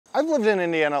I've lived in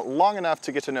Indiana long enough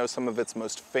to get to know some of its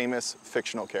most famous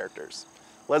fictional characters.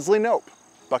 Leslie Knope,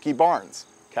 Bucky Barnes,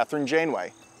 Catherine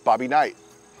Janeway, Bobby Knight.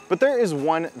 But there is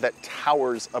one that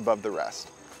towers above the rest.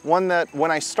 One that,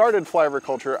 when I started Flyover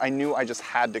Culture, I knew I just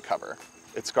had to cover.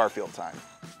 It's Garfield time.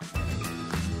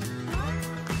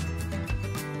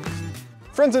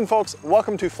 Friends and folks,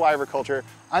 welcome to Flyover Culture.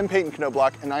 I'm Peyton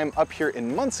Knobloch, and I'm up here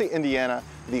in Muncie, Indiana,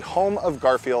 the home of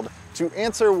Garfield, to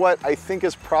answer what I think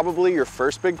is probably your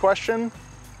first big question: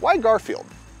 why Garfield?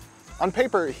 On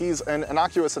paper, he's an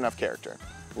innocuous enough character.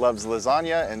 Loves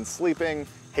lasagna and sleeping,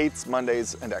 hates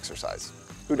Mondays and exercise.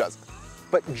 Who doesn't?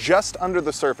 But just under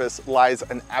the surface lies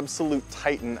an absolute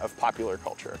titan of popular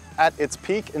culture. At its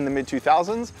peak in the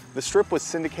mid-2000s, the strip was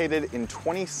syndicated in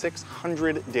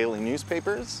 2,600 daily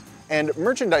newspapers, and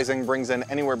merchandising brings in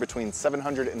anywhere between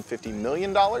 $750 million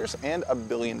and $1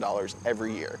 billion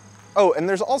every year. Oh, and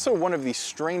there's also one of the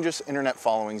strangest internet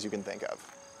followings you can think of.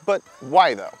 But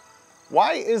why though?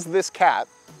 Why is this cat,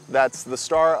 that's the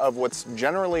star of what's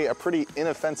generally a pretty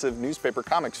inoffensive newspaper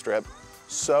comic strip,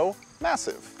 so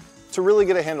massive? To really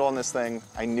get a handle on this thing,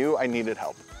 I knew I needed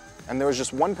help. And there was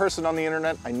just one person on the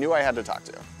internet I knew I had to talk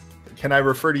to. Can I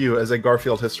refer to you as a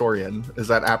Garfield historian? Is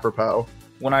that apropos?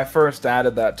 When I first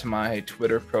added that to my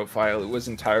Twitter profile, it was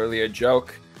entirely a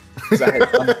joke.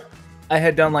 I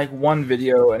had done like one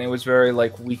video and it was very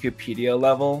like Wikipedia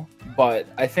level, but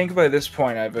I think by this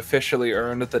point I've officially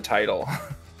earned the title.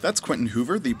 That's Quinton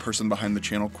Hoover, the person behind the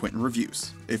channel Quinton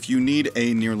Reviews. If you need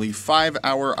a nearly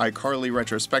 5-hour iCarly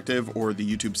retrospective or the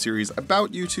YouTube series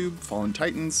about YouTube, Fallen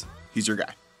Titans, he's your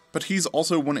guy. But he's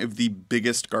also one of the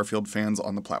biggest Garfield fans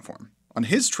on the platform. On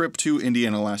his trip to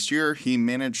Indiana last year, he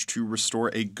managed to restore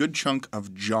a good chunk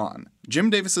of John, Jim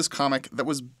Davis's comic that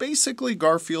was basically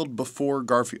Garfield before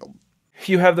Garfield.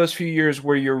 You have those few years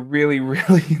where you're really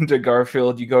into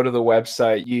Garfield. You go to the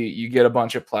website, you get a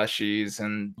bunch of plushies,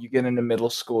 and you get into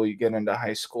middle school, you get into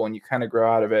high school, and you kind of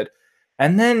grow out of it.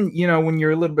 And then, you know, when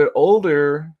you're a little bit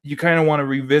older, you kind of want to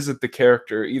revisit the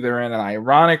character, either in an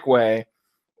ironic way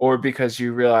or because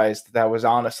you realized that was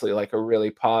honestly like a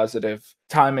really positive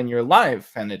time in your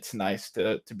life. And it's nice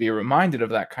to be reminded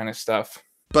of that kind of stuff.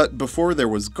 But before there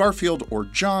was Garfield or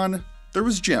John, there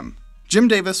was Jim. Jim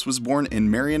Davis was born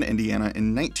in Marion, Indiana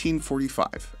in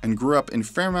 1945 and grew up in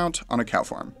Fairmount on a cow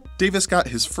farm. Davis got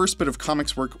his first bit of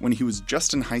comics work when he was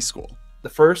just in high school. The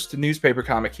first newspaper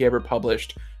comic he ever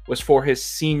published was for his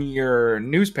senior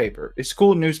newspaper, his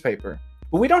school newspaper.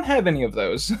 But we don't have any of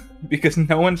those because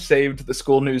no one saved the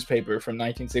school newspaper from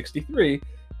 1963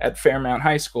 at Fairmount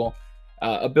High School,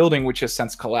 a building which has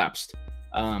since collapsed.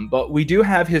 But we do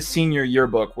have his senior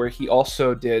yearbook where he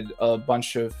also did a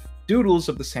bunch of doodles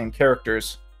of the same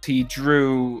characters. He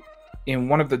drew in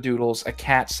one of the doodles a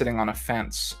cat sitting on a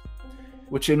fence,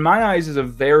 which in my eyes is a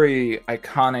very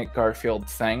iconic Garfield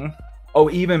thing. Oh,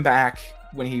 even back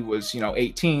when he was, 18,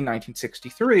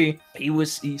 1963, he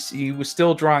was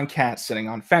still drawing cats sitting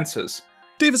on fences.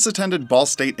 Davis attended Ball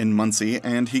State in Muncie,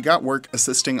 and he got work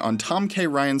assisting on Tom K.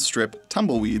 Ryan's strip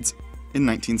Tumbleweeds in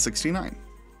 1969.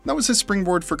 That was his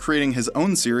springboard for creating his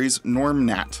own series,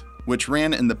 Gnat, which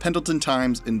ran in the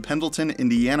Pendleton-Times in Pendleton,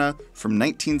 Indiana from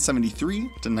 1973 to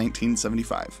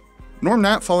 1975.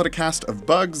 Gnat followed a cast of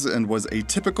bugs and was a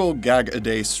typical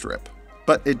gag-a-day strip,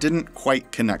 but it didn't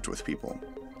quite connect with people.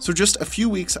 So just a few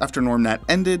weeks after Gnat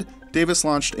ended, Davis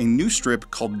launched a new strip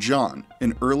called John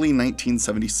in early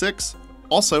 1976,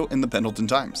 also in the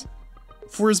Pendleton-Times.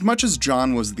 For as much as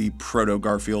John was the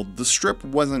proto-Garfield, the strip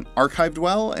wasn't archived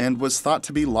well and was thought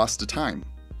to be lost to time.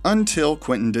 Until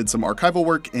Quinton did some archival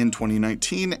work in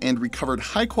 2019 and recovered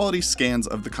high-quality scans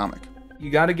of the comic. You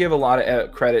got to give a lot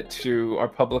of credit to our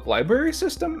public library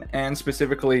system, and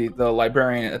specifically the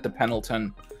librarian at the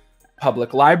Pendleton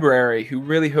Public Library, who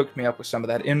really hooked me up with some of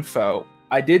that info.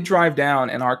 I did drive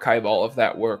down and archive all of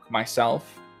that work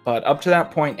myself, but up to that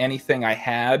point, anything I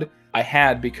had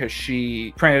because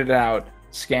she printed it out,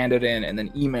 scanned it in, and then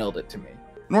emailed it to me.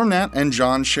 Gnat and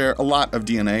John share a lot of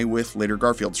DNA with later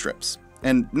Garfield strips.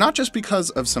 And not just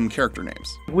because of some character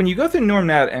names. When you go through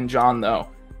Gnat and John, though,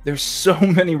 there's so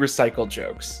many recycled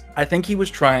jokes. I think he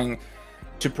was trying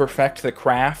to perfect the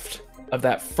craft of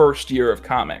that first year of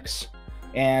comics.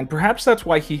 And perhaps that's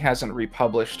why he hasn't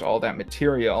republished all that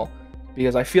material,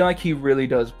 because I feel like he really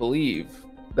does believe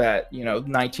that,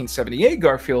 1978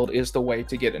 Garfield is the way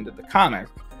to get into the comic,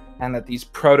 and that these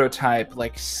prototype,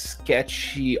 like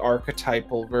sketchy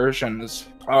archetypal versions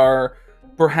are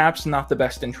perhaps not the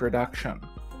best introduction.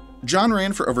 John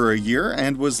ran for over a year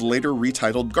and was later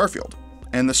retitled Garfield,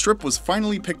 and the strip was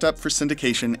finally picked up for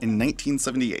syndication in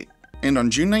 1978. And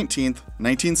on June 19th,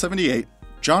 1978,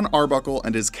 John Arbuckle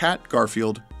and his cat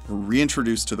Garfield were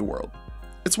reintroduced to the world.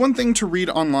 It's one thing to read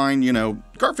online,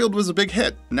 Garfield was a big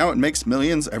hit, now it makes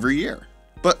millions every year.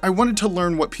 But I wanted to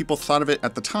learn what people thought of it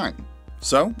at the time.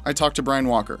 So I talked to Brian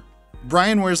Walker.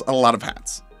 Brian wears a lot of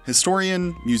hats: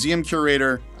 historian, museum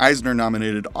curator,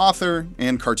 Eisner-nominated author,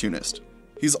 and cartoonist.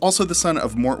 He's also the son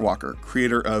of Mort Walker,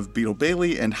 creator of Beetle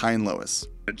Bailey and High and Lois.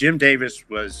 Jim Davis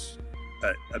was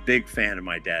a big fan of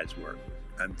my dad's work.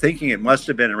 I'm thinking it must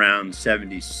have been around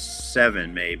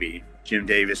 77, maybe. Jim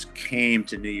Davis came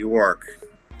to New York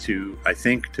to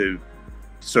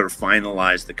sort of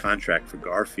finalize the contract for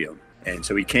Garfield. And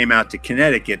so he came out to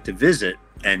Connecticut to visit,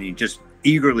 and he just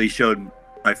eagerly showed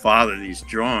my father these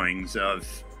drawings of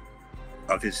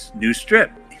his new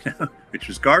strip, which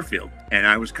was Garfield. And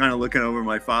I was kind of looking over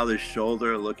my father's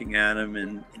shoulder, looking at him,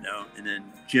 and then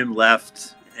Jim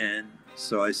left. And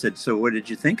so I said, "So what did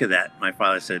you think of that?" My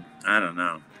father said, "I don't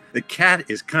know. The cat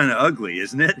is kind of ugly,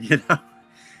 isn't it?"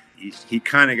 He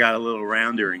kind of got a little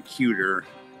rounder and cuter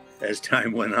as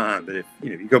time went on. But if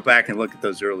you go back and look at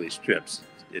those early strips,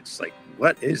 it's like,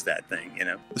 what is that thing?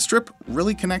 The strip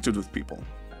really connected with people.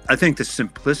 I think the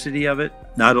simplicity of it,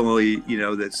 not only,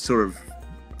 that sort of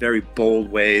very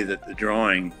bold way that the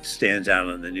drawing stands out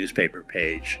on the newspaper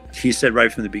page. He said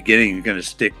right from the beginning, you're going to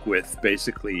stick with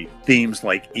basically themes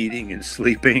like eating and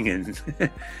sleeping, and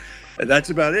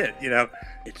that's about it.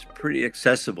 It's pretty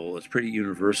accessible. It's pretty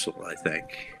universal, I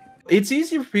think. It's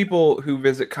easy for people who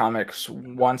visit comics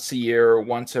once a year,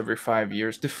 once every 5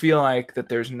 years, to feel like that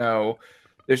there's no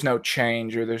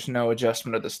change or there's no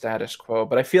adjustment of the status quo.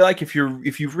 But I feel like if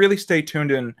you really stay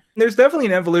tuned in, there's definitely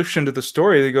an evolution to the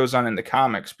story that goes on in the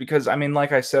comics. Because,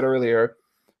 like I said earlier,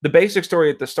 the basic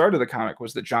story at the start of the comic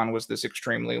was that John was this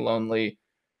extremely lonely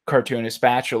cartoonist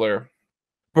bachelor.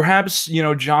 Perhaps,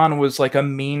 John was like a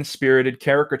mean-spirited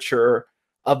caricature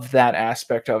of that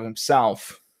aspect of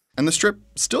himself. And the strip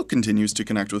still continues to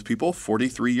connect with people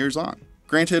 43 years on.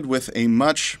 Granted, with a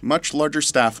much, much larger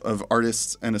staff of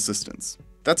artists and assistants.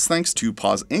 That's thanks to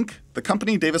Paws Inc., the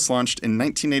company Davis launched in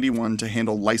 1981 to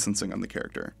handle licensing on the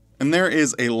character. And there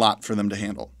is a lot for them to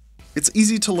handle. It's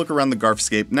easy to look around the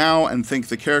Garfscape now and think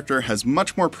the character has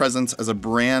much more presence as a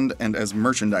brand and as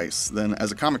merchandise than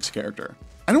as a comics character.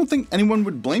 I don't think anyone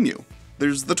would blame you.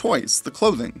 There's the toys, the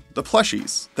clothing, the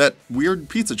plushies, that weird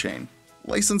pizza chain.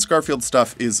 Licensed Garfield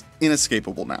stuff is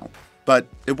inescapable now. But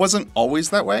it wasn't always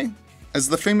that way. As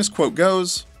the famous quote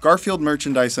goes, Garfield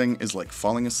merchandising is like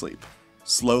falling asleep.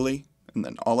 Slowly, and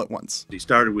then all at once. He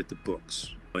started with the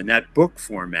books. And that book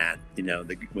format,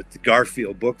 with the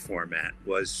Garfield book format,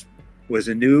 was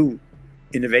a new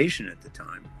innovation at the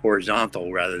time.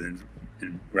 Horizontal rather than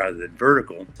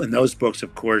vertical. And those books,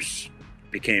 of course,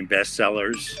 became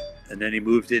bestsellers. And then he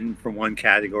moved in from one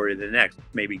category to the next,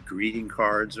 maybe greeting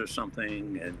cards or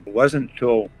something. And it wasn't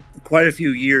until quite a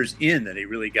few years in that he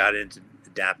really got into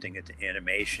adapting it to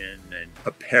animation and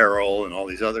apparel and all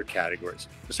these other categories.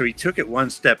 So he took it one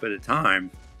step at a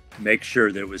time to make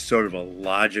sure that it was sort of a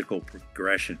logical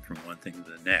progression from one thing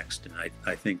to the next. And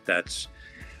I think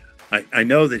I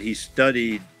know that he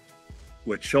studied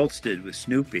what Schultz did with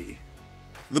Snoopy.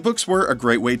 The books were a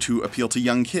great way to appeal to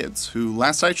young kids who,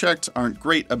 last I checked, aren't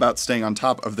great about staying on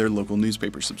top of their local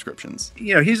newspaper subscriptions.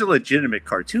 He's a legitimate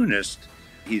cartoonist.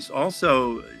 He's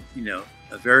also,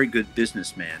 a very good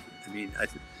businessman.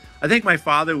 I think my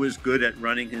father was good at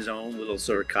running his own little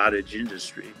sort of cottage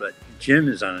industry, but Jim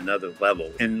is on another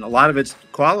level. And a lot of it's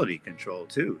quality control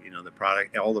too.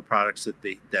 All the products that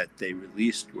they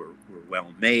released were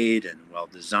well made and well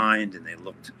designed, and they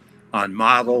looked on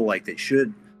model like they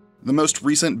should. The most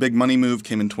recent big money move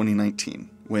came in 2019,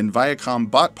 when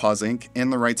Viacom bought Paws Inc.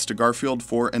 and the rights to Garfield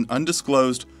for an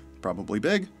undisclosed, probably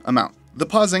big, amount. The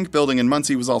Paws Inc. building in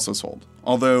Muncie was also sold,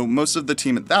 although most of the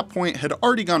team at that point had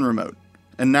already gone remote.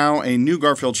 And now a new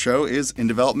Garfield show is in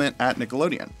development at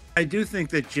Nickelodeon. I do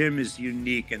think that Jim is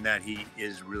unique in that he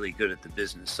is really good at the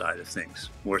business side of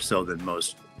things, more so than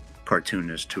most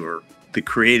cartoonists who are. The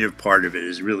creative part of it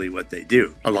is really what they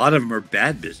do. A lot of them are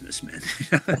bad businessmen.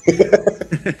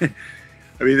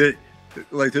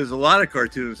 There's a lot of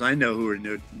cartoonists I know who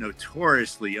are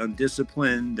notoriously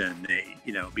undisciplined, and they,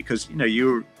 because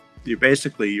you're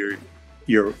basically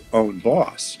your own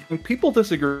boss. People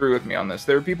disagree with me on this.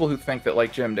 There are people who think that,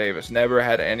 like Jim Davis, never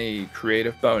had any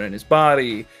creative bone in his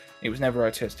body. He was never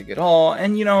artistic at all.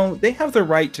 And, they have the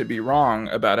right to be wrong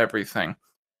about everything.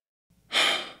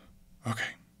 Okay.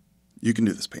 You can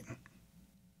do this, Peyton.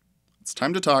 It's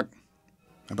time to talk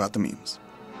about the memes.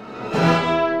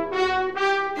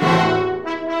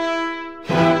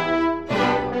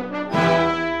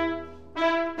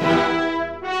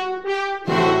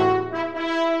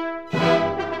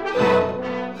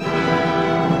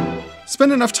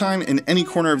 Spend enough time in any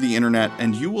corner of the internet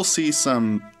and you will see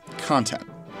some content.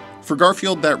 For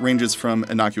Garfield, that ranges from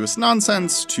innocuous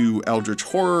nonsense to eldritch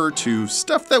horror to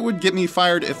stuff that would get me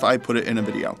fired if I put it in a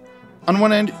video. On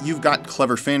one end, you've got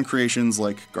clever fan creations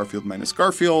like Garfield minus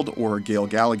Garfield, or Gail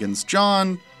Galligan's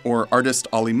John, or artist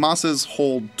Ollie Moss's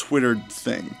whole Twittered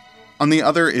thing. On the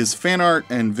other is fan art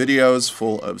and videos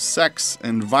full of sex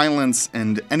and violence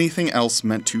and anything else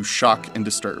meant to shock and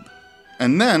disturb.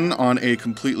 And then, on a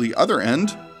completely other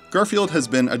end, Garfield has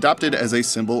been adopted as a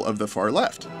symbol of the far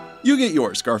left. You get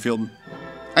yours, Garfield.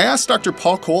 I asked Dr.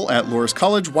 Paul Kohl at Loras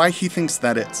College why he thinks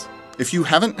that is. If you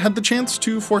haven't had the chance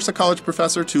to force a college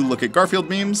professor to look at Garfield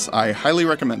memes, I highly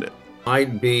recommend it.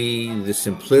 Might be the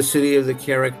simplicity of the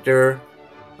character,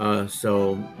 the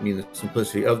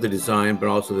simplicity of the design, but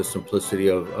also the simplicity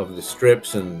of the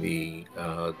strips and the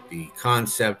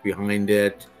concept behind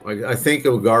it. I think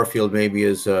of Garfield maybe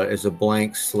as a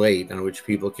blank slate on which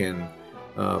people can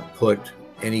put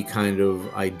any kind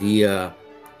of idea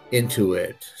into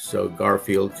it. So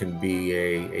Garfield can be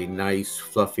a nice,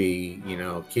 fluffy,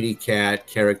 kitty cat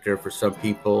character for some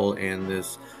people, and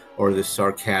this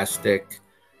sarcastic,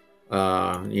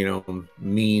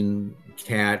 mean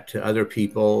cat to other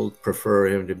people prefer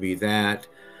him to be that.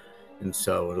 And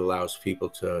so it allows people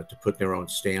to put their own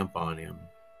stamp on him.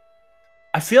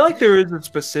 I feel like there is a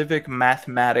specific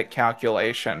mathematic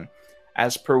calculation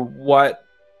as per what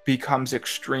becomes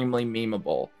extremely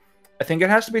memeable. I think it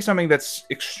has to be something that's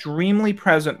extremely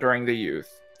present during the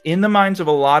youth, in the minds of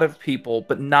a lot of people,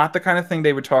 but not the kind of thing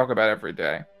they would talk about every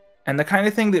day. And the kind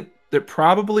of thing that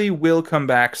probably will come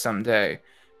back someday,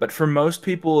 but for most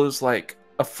people is like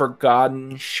a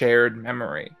forgotten shared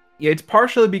memory. It's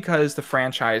partially because the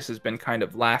franchise has been kind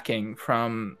of lacking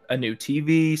from a new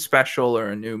TV special or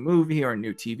a new movie or a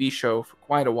new TV show for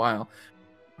quite a while.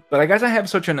 But I guess I have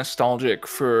such a nostalgic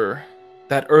for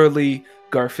that early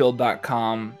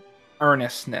Garfield.com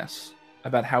earnestness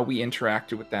about how we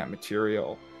interacted with that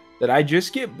material that I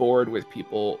just get bored with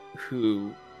people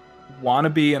who want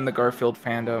to be in the Garfield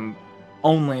fandom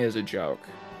only as a joke.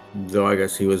 Though I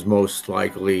guess he was most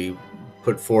likely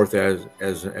put forth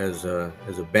as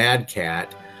a bad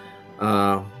cat,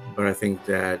 but I think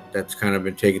that's kind of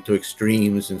been taken to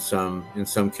extremes in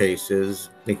some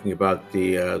cases. Thinking about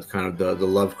the kind of the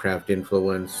Lovecraft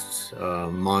influenced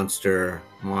monster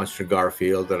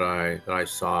Garfield that I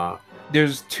saw.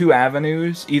 There's two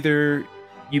avenues. Either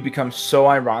you become so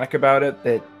ironic about it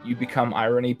that you become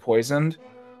irony poisoned,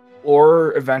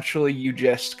 or eventually you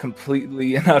just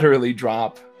completely and utterly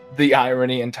drop the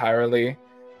irony entirely,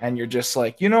 and you're just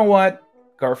like, you know what?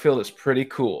 Garfield is pretty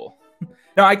cool.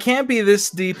 Now, I can't be this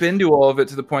deep into all of it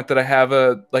to the point that I have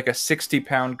a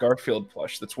 60-pound Garfield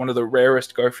plush that's one of the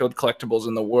rarest Garfield collectibles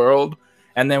in the world.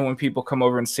 And then when people come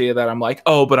over and see that, I'm like,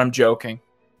 oh, but I'm joking.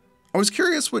 I was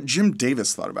curious what Jim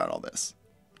Davis thought about all this.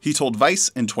 He told Vice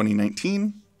in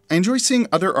 2019, "I enjoy seeing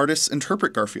other artists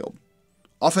interpret Garfield.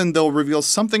 Often they'll reveal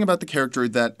something about the character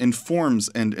that informs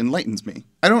and enlightens me.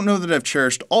 I don't know that I've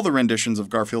cherished all the renditions of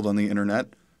Garfield on the internet.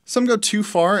 Some go too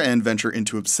far and venture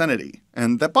into obscenity,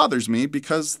 and that bothers me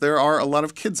because there are a lot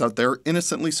of kids out there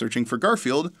innocently searching for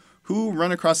Garfield who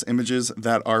run across images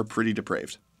that are pretty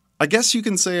depraved. I guess you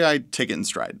can say I take it in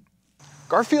stride."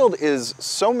 Garfield is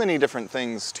so many different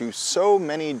things to so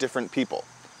many different people.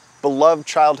 Beloved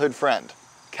childhood friend,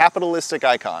 capitalistic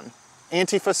icon,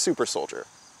 Antifa super soldier.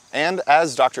 And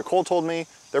as Dr. Kohl told me,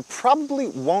 there probably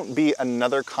won't be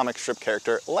another comic strip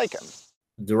character like him.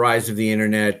 The rise of the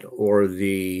internet, or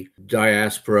the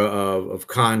diaspora of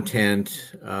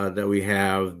content that we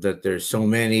have, that there's so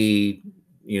many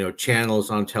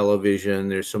channels on television,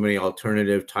 there's so many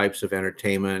alternative types of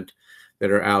entertainment that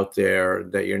are out there,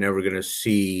 that you're never going to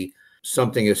see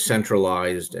something as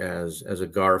centralized as a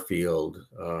Garfield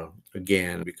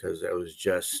again, because that was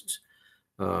just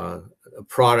a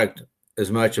product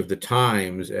as much of the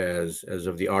times as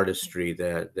of the artistry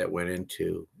that went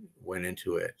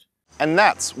into it. And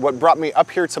that's what brought me up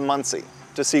here to Muncie,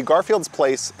 to see Garfield's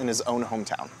place in his own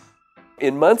hometown.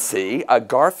 In Muncie,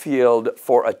 Garfield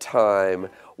for a time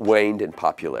waned in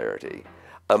popularity.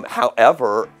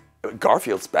 However,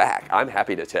 Garfield's back, I'm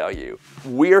happy to tell you.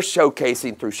 We're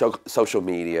showcasing through social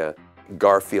media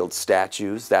Garfield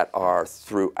statues that are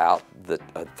throughout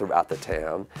the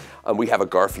town. We have a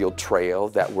Garfield trail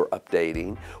that we're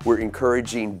updating. We're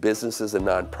encouraging businesses and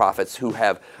nonprofits who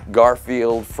have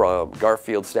Garfield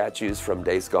statues from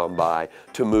days gone by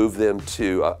to move them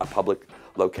to a public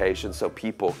location so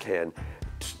people can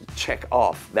check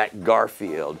off that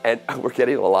Garfield. And we're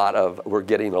getting a lot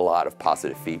of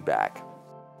positive feedback.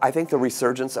 I think the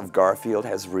resurgence of Garfield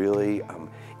has really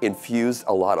infused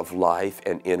a lot of life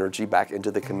and energy back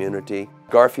into the community.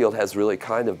 Garfield has really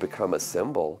kind of become a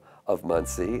symbol of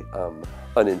Muncie,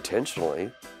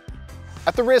 unintentionally.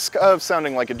 At the risk of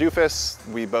sounding like a doofus,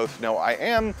 we both know I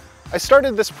am, I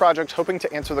started this project hoping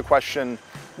to answer the question,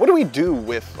 what do we do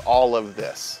with all of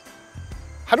this?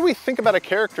 How do we think about a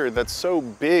character that's so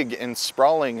big and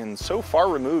sprawling and so far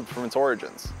removed from its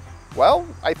origins? Well,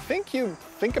 I think you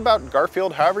think about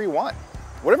Garfield however you want.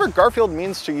 Whatever Garfield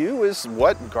means to you is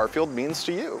what Garfield means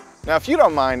to you. Now, if you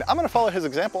don't mind, I'm gonna follow his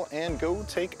example and go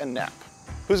take a nap.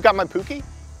 Who's got my Pookie?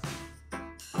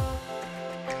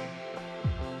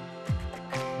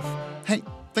 Hey,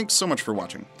 thanks so much for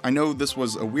watching. I know this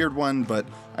was a weird one, but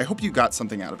I hope you got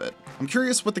something out of it. I'm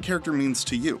curious what the character means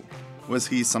to you. Was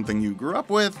he something you grew up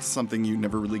with, something you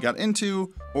never really got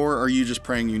into, or are you just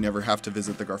praying you never have to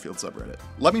visit the Garfield subreddit?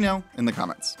 Let me know in the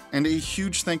comments. And a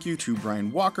huge thank you to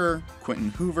Brian Walker,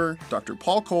 Quinton Hoover, Dr.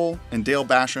 Paul Kohl, and Dale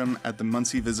Basham at the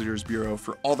Muncie Visitors Bureau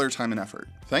for all their time and effort.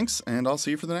 Thanks, and I'll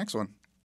see you for the next one.